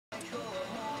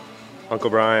Uncle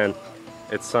Brian,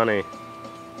 it's sunny,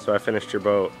 so I finished your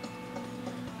boat.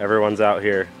 Everyone's out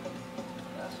here.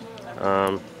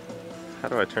 How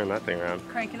do I turn that thing around?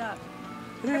 Crank it up.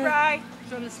 Hey, Bri.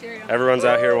 Show the stereo. Everyone's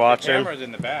out here watching. The camera's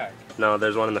in the back. No,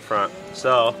 there's one in the front.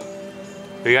 So,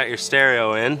 we got your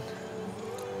stereo in.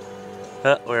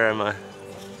 Where am I?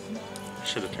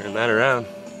 Should have turned that around.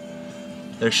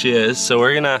 There she is. So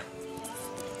we're gonna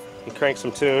crank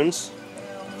some tunes.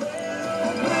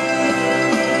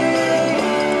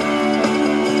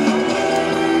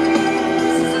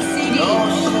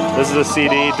 This is a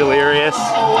CD, Delirious.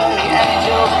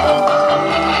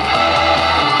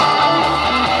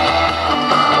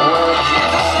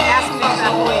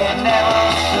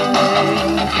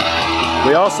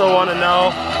 We also want to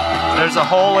know, there's a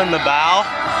hole in the bow.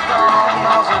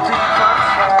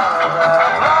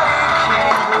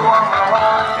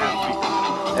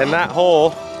 And that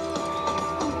hole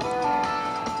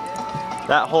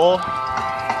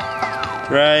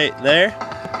right there,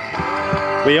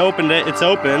 we opened it, it's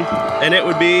open, and it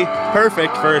would be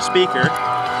perfect for a speaker.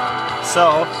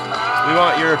 So, we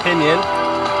want your opinion,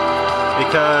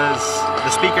 because the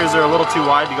speakers are a little too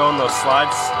wide to go in those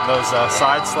slides, those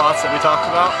side slots that we talked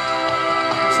about.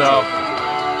 So,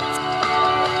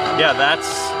 yeah, that's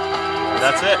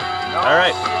it. All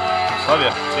right, love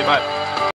you. See you, bye.